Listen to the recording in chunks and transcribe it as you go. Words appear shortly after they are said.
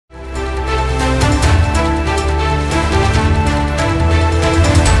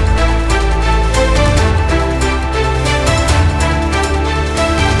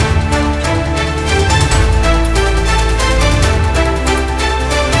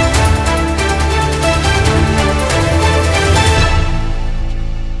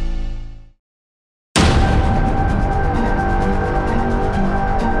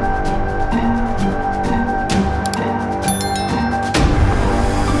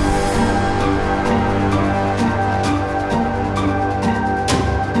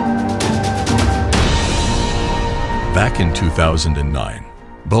Back in 2009,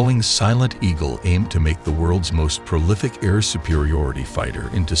 Boeing's Silent Eagle aimed to make the world's most prolific air superiority fighter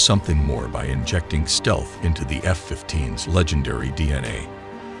into something more by injecting stealth into the F-15's legendary DNA.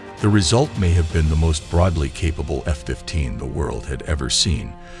 The result may have been the most broadly capable F-15 the world had ever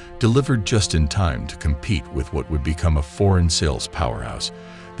seen, delivered just in time to compete with what would become a foreign sales powerhouse,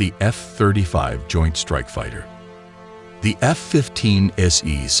 the F-35 Joint Strike Fighter. The F-15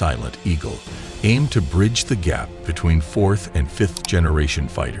 SE Silent Eagle aimed to bridge the gap between fourth and fifth generation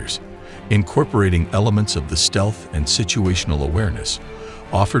fighters, incorporating elements of the stealth and situational awareness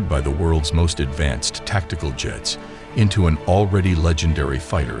offered by the world's most advanced tactical jets into an already legendary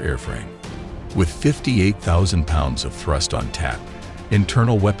fighter airframe. With 58,000 pounds of thrust on tap,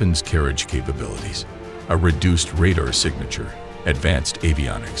 internal weapons carriage capabilities, a reduced radar signature, advanced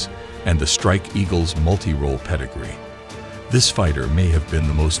avionics, and the Strike Eagle's multi-role pedigree, this fighter may have been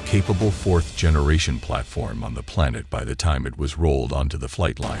the most capable fourth-generation platform on the planet by the time it was rolled onto the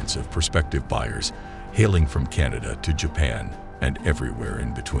flight lines of prospective buyers, hailing from Canada to Japan and everywhere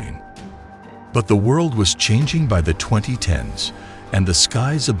in between. But the world was changing by the 2010s, and the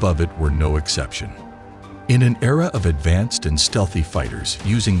skies above it were no exception. In an era of advanced and stealthy fighters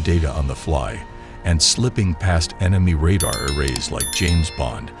using data on the fly and slipping past enemy radar arrays like James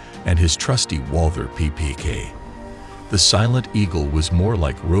Bond and his trusty Walther PPK, the Silent Eagle was more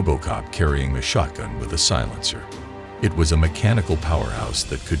like RoboCop carrying a shotgun with a silencer. It was a mechanical powerhouse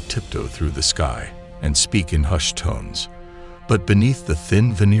that could tiptoe through the sky and speak in hushed tones. But beneath the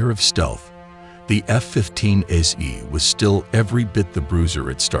thin veneer of stealth, the F-15 SE was still every bit the bruiser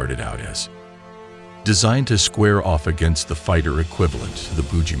it started out as. Designed to square off against the fighter equivalent, the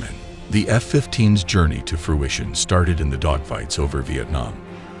boogeyman, the F-15's journey to fruition started in the dogfights over Vietnam,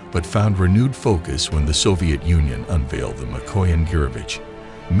 but found renewed focus when the Soviet Union unveiled the Mikoyan-Gurevich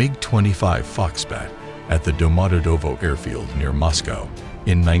MiG-25 Foxbat at the Domodedovo airfield near Moscow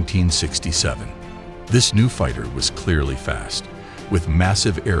in 1967. This new fighter was clearly fast, with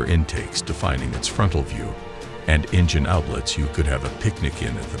massive air intakes defining its frontal view and engine outlets you could have a picnic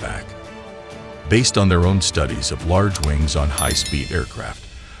in at the back. Based on their own studies of large wings on high-speed aircraft,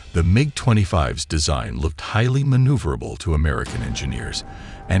 the MiG-25's design looked highly maneuverable to American engineers,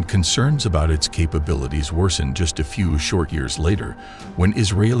 and concerns about its capabilities worsened just a few short years later when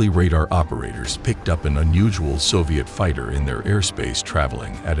Israeli radar operators picked up an unusual Soviet fighter in their airspace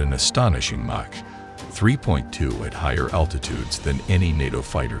traveling at an astonishing Mach 3.2 at higher altitudes than any NATO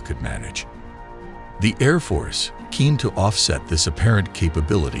fighter could manage. The Air Force, keen to offset this apparent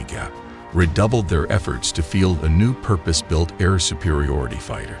capability gap, redoubled their efforts to field a new purpose-built air superiority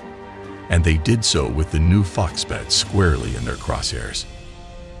fighter, and they did so with the new Foxbat squarely in their crosshairs.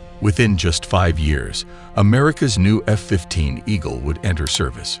 Within just 5 years, America's new F-15 Eagle would enter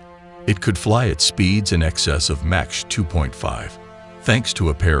service. It could fly at speeds in excess of Mach 2.5, thanks to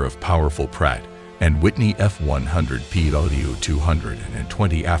a pair of powerful Pratt and Whitney F-100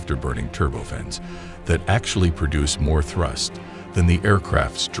 PW220 afterburning turbofans that actually produce more thrust than the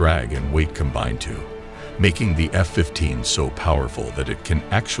aircraft's drag and weight combined to, making the F-15 so powerful that it can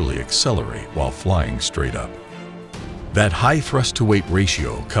actually accelerate while flying straight up. That high thrust-to-weight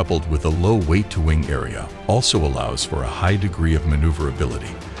ratio, coupled with a low weight-to-wing area, also allows for a high degree of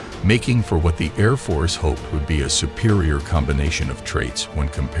maneuverability, making for what the Air Force hoped would be a superior combination of traits when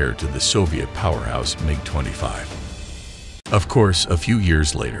compared to the Soviet powerhouse MiG-25. Of course, a few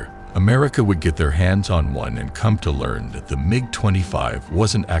years later, America would get their hands on one and come to learn that the MiG-25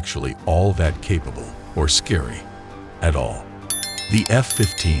 wasn't actually all that capable or scary at all. The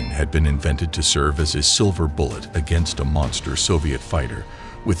F-15 had been invented to serve as a silver bullet against a monster Soviet fighter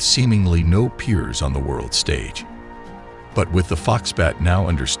with seemingly no peers on the world stage. But with the Foxbat now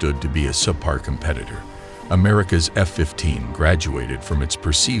understood to be a subpar competitor, America's F-15 graduated from its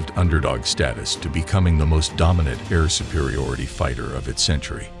perceived underdog status to becoming the most dominant air superiority fighter of its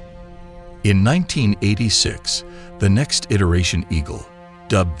century. In 1986, the next iteration Eagle,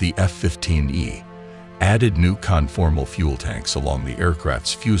 dubbed the F-15E, added new conformal fuel tanks along the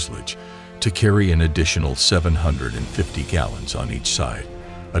aircraft's fuselage to carry an additional 750 gallons on each side,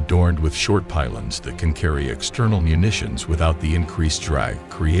 adorned with short pylons that can carry external munitions without the increased drag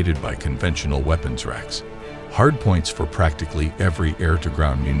created by conventional weapons racks. Hardpoints for practically every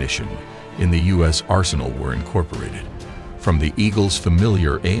air-to-ground munition in the U.S. arsenal were incorporated, from the Eagle's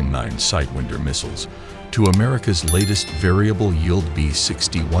familiar AIM-9 Sidewinder missiles to America's latest variable-yield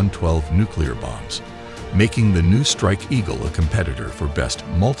B-60-112 nuclear bombs, making the new Strike Eagle a competitor for best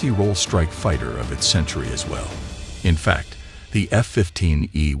multi-role strike fighter of its century as well. In fact, the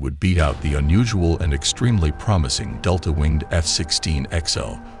F-15E would beat out the unusual and extremely promising Delta-winged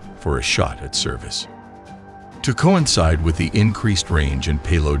F-16XL for a shot at service. To coincide with the increased range and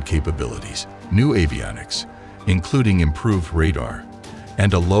payload capabilities, new avionics, including improved radar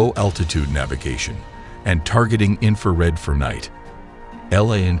and a low-altitude navigation and targeting infrared for night,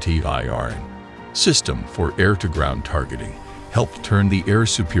 LANTIRN system for air-to-ground targeting, helped turn the air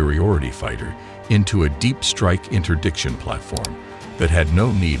superiority fighter into a deep strike interdiction platform that had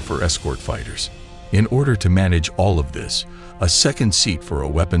no need for escort fighters. In order to manage all of this, a second seat for a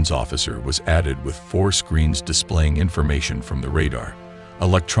weapons officer was added with 4 screens displaying information from the radar,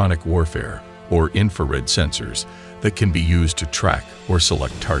 electronic warfare, or infrared sensors that can be used to track or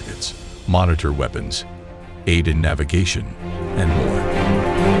select targets, monitor weapons, aid in navigation, and more.